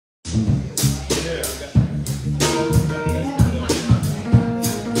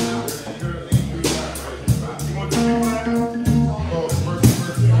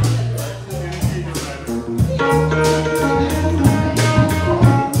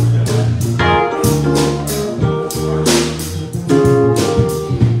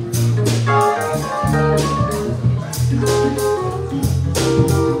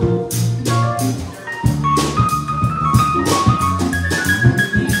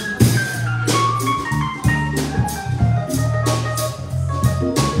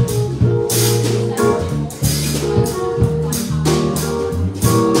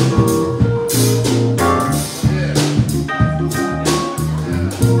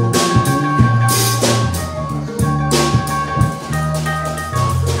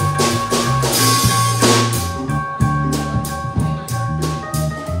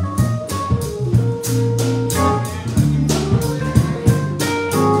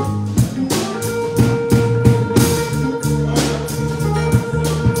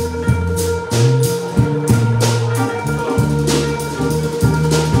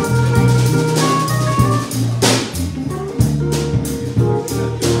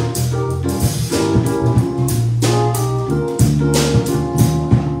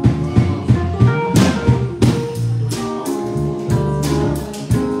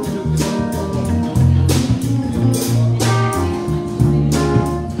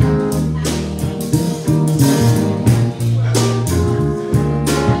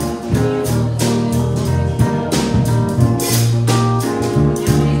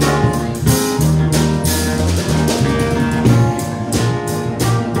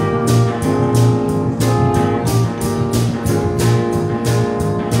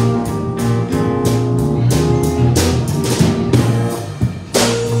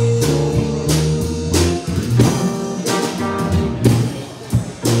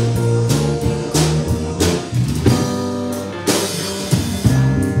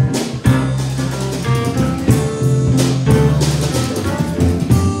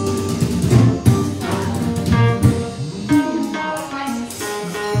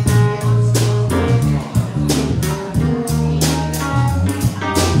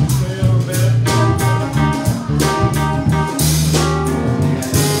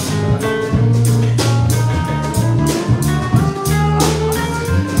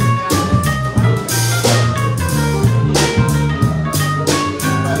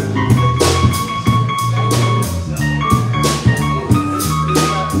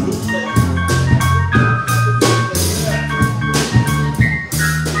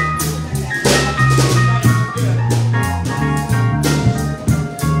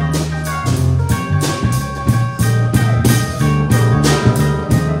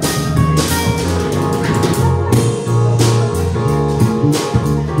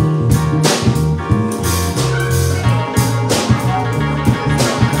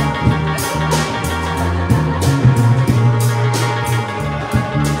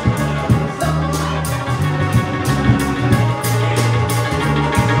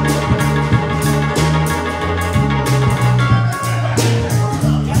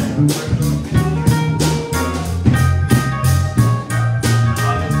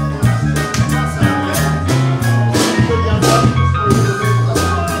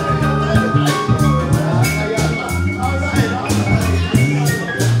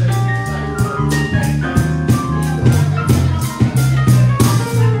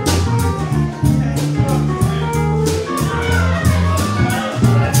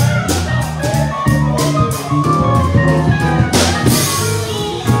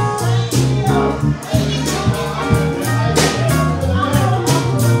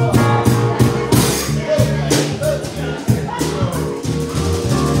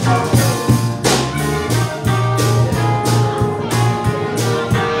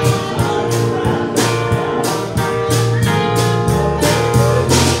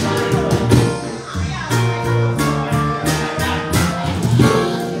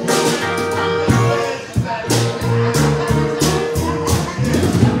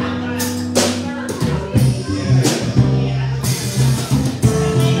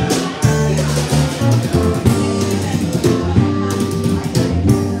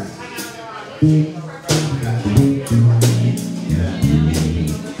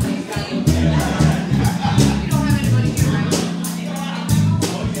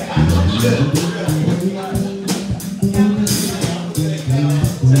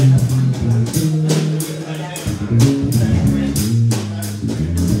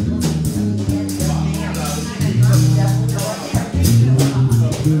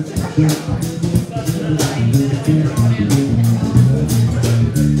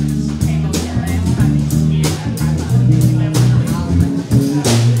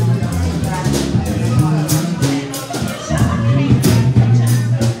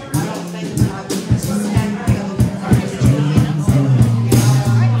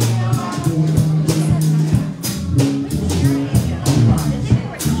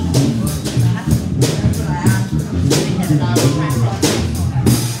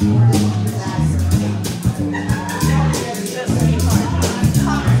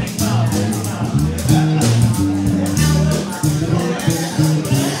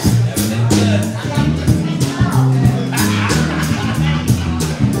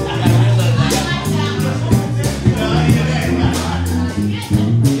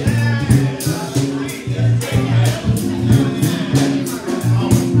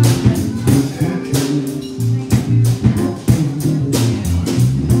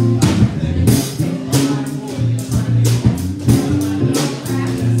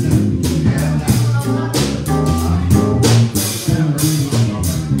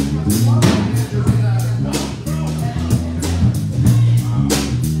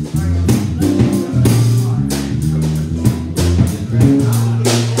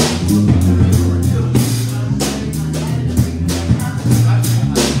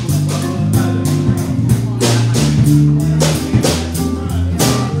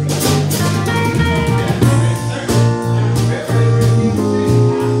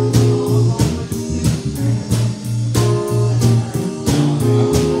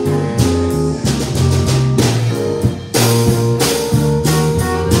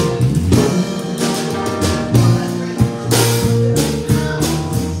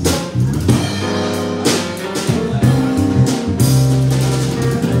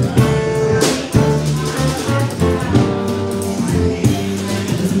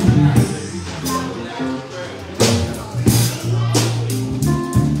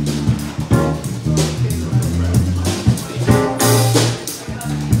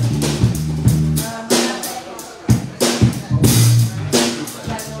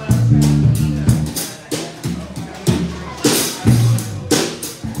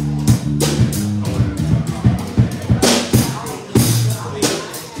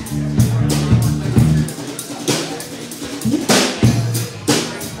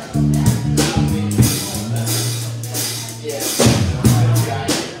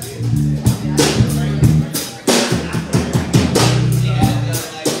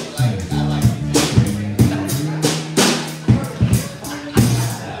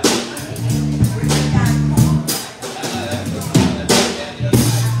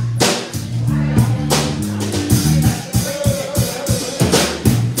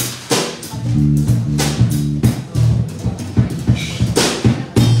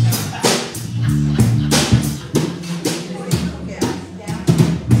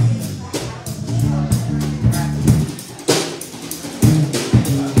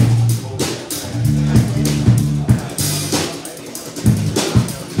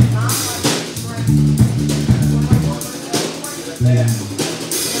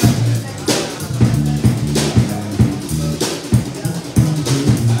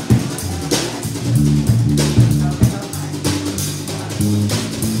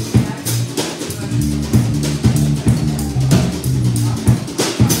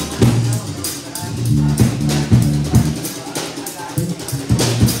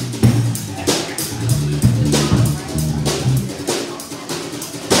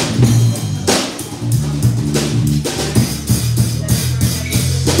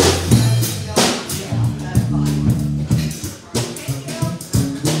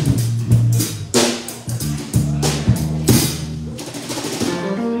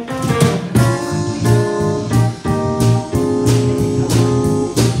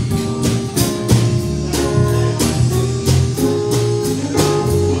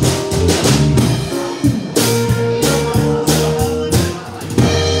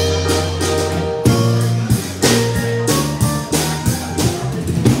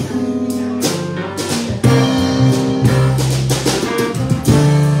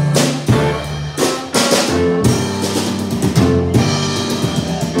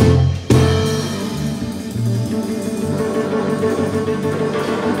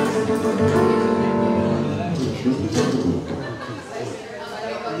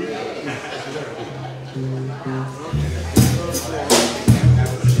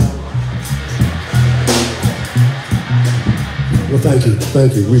thank you,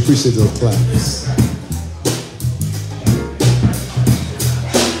 thank you. We appreciate those claps.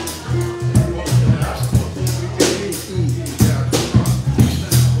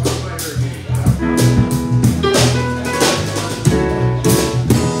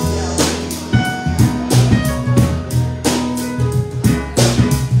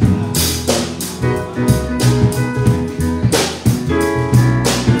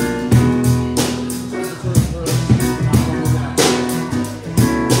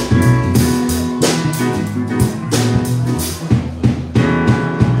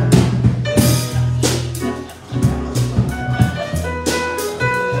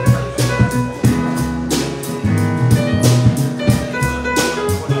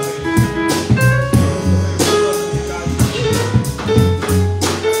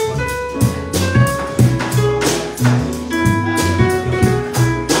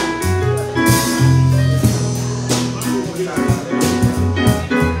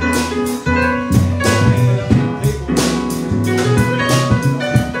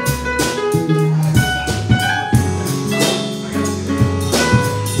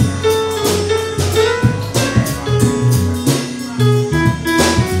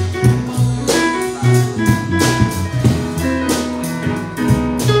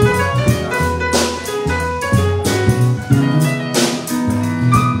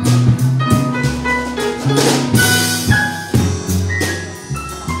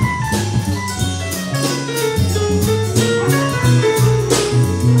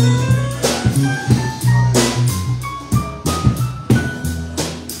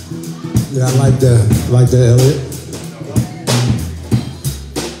 Like that, Elliot?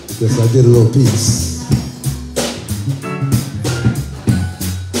 Because I did a little piece.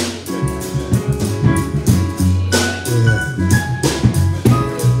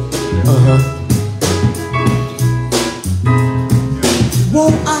 Yeah.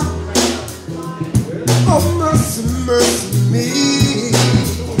 Won't I? Oh, mercy, mercy me.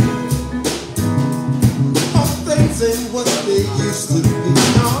 All things ain't what they used to be.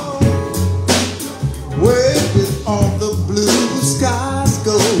 No. Where did all the blue skies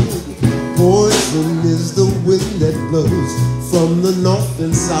go? Poison is the wind that blows from the north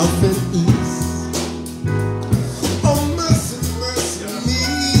and south and east. Oh, mercy, mercy me.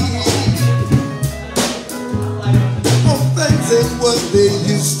 Oh, things ain't what they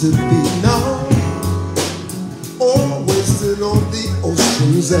used to be now. All wasted on the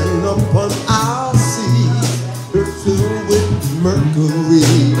oceans and upon our seas. They're filled with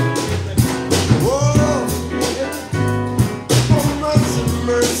mercury.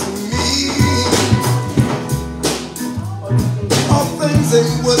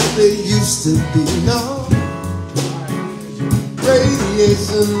 Ain't what they used to be, no.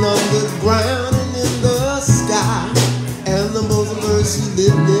 Radiation underground and in the sky. Animals and birds who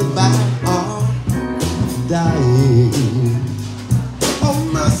live nearby are dying. Oh,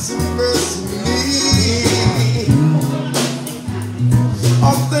 mercy, mercy me.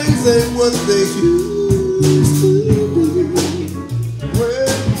 All things ain't what they used to be.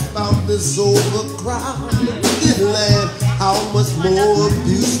 Where about this overcrowded land? How much more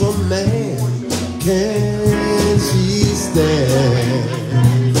abuse from man can she stand?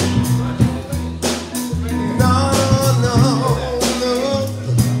 No, no, no.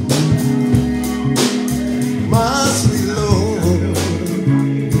 My sweet Lord,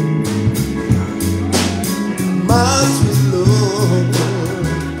 my sweet Lord.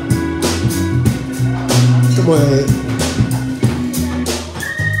 Come on, Ed.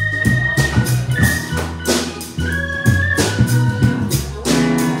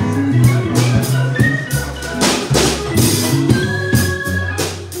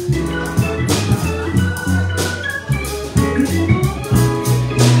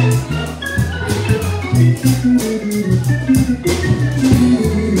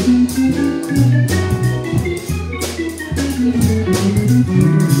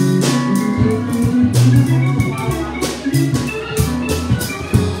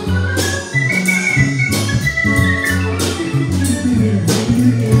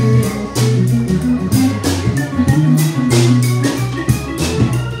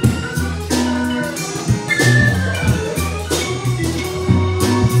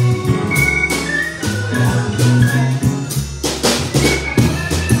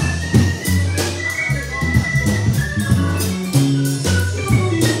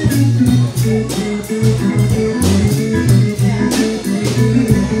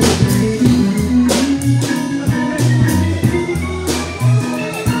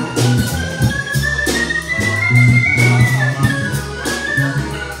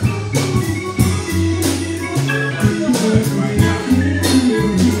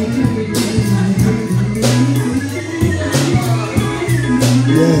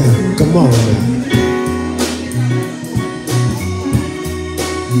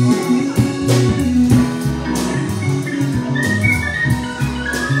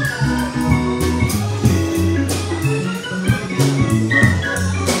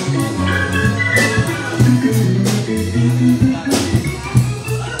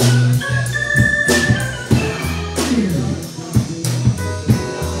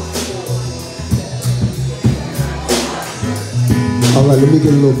 All right, let me get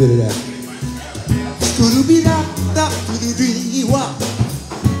a little bit of that.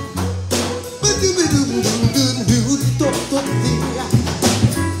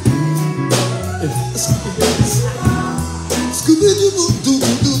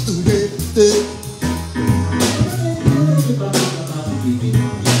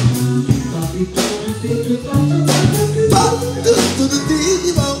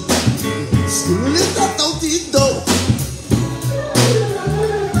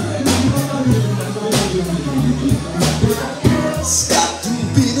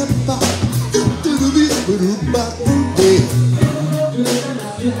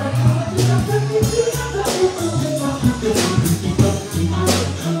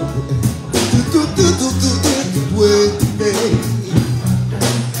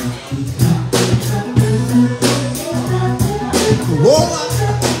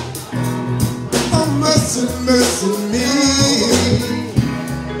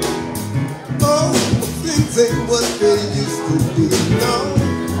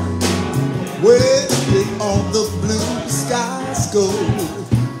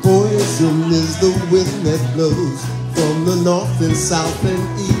 South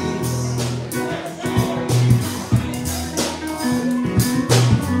and east.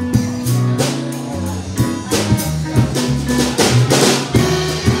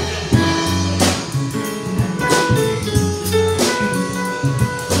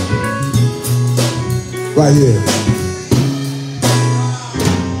 Right here.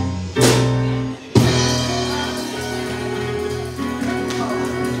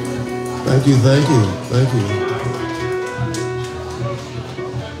 Thank you, thank you, thank you.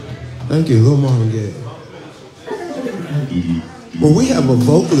 Thank you, Lil Marvin Gaye. Well, we have a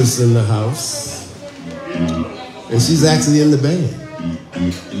vocalist in the house, and she's actually in the band.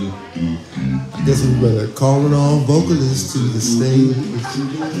 I guess we better calling all vocalists to the stage.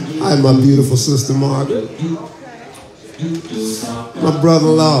 Hi, my beautiful sister Margaret. My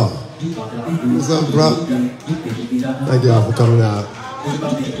brother-in-law. What's up, bro? Thank y'all for coming out.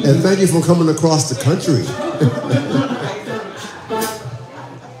 And thank you for coming across the country.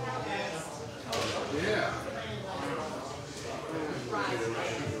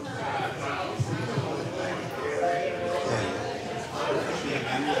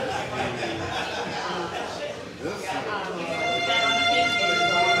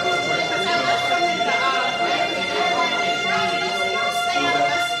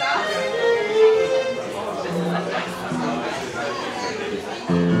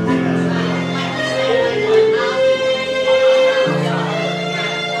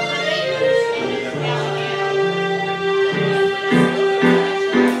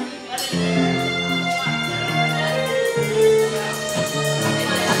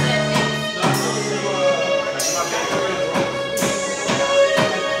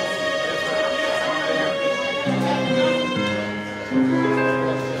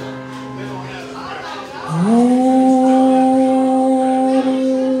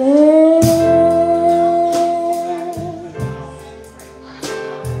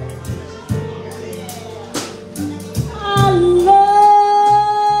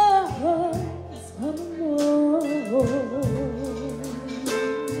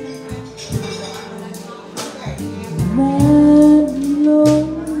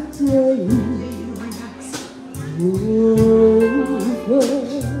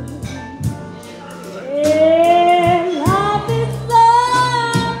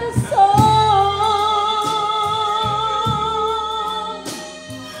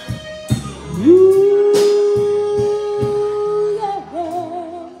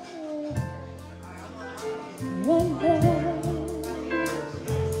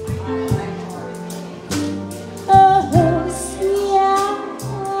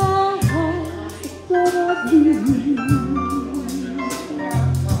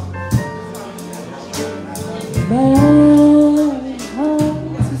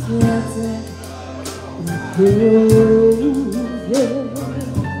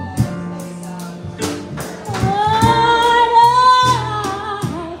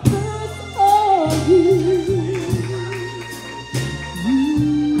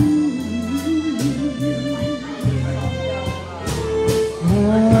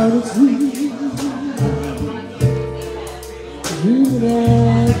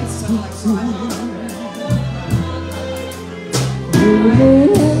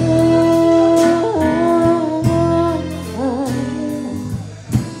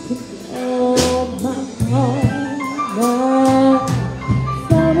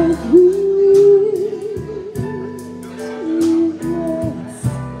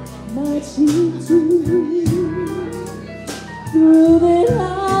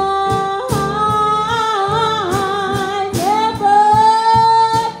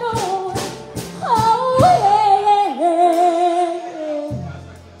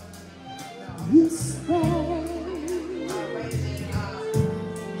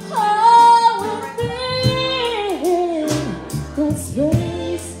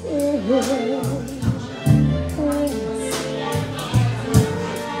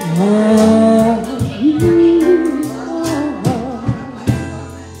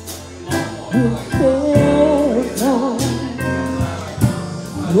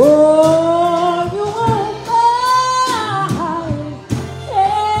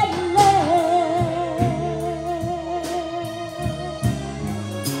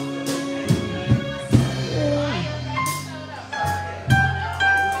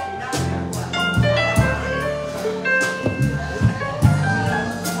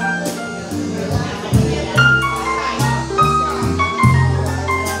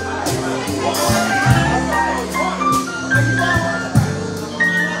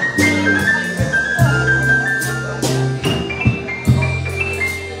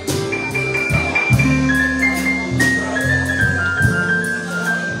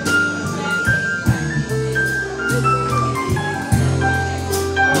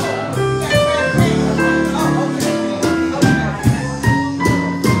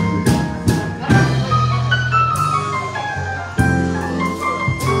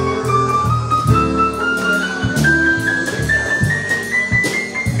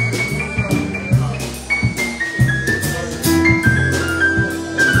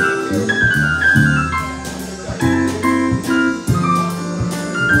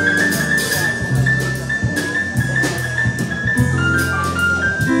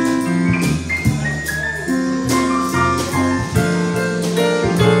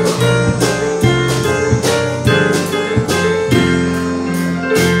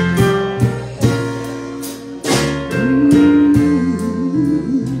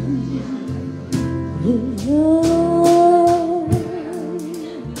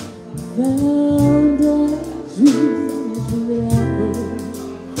 found a dream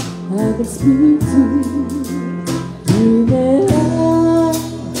that I can speak to. Dreaming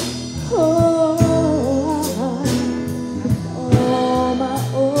on my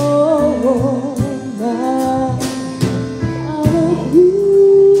own.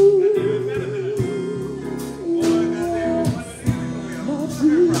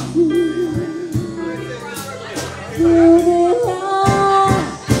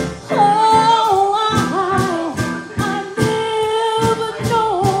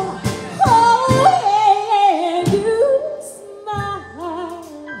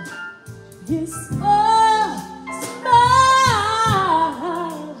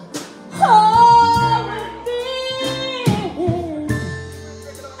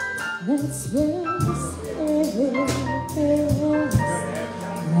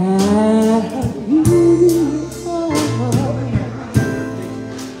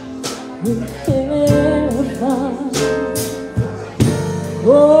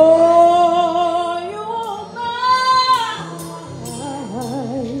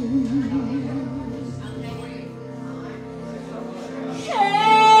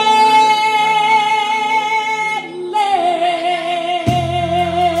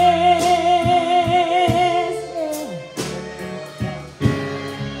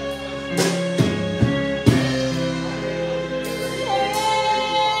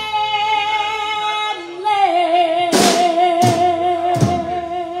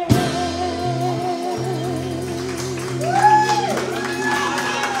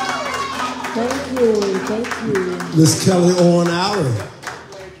 Miss Kelly Owens-Allen.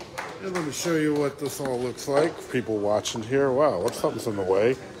 And let me show you what this all looks like. People watching here. Wow, what's something's in the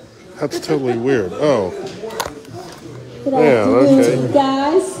way? That's totally weird. Oh. Good yeah, okay.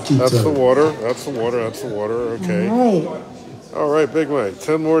 Guys. That's the water. That's the water. That's the water. Okay. All right, Big Mike.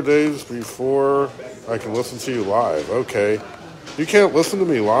 10 more days before I can listen to you live. Okay. You can't listen to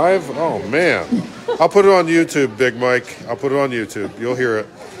me live? Oh, man. I'll put it on YouTube, Big Mike. I'll put it on YouTube. You'll hear it.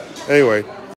 Anyway.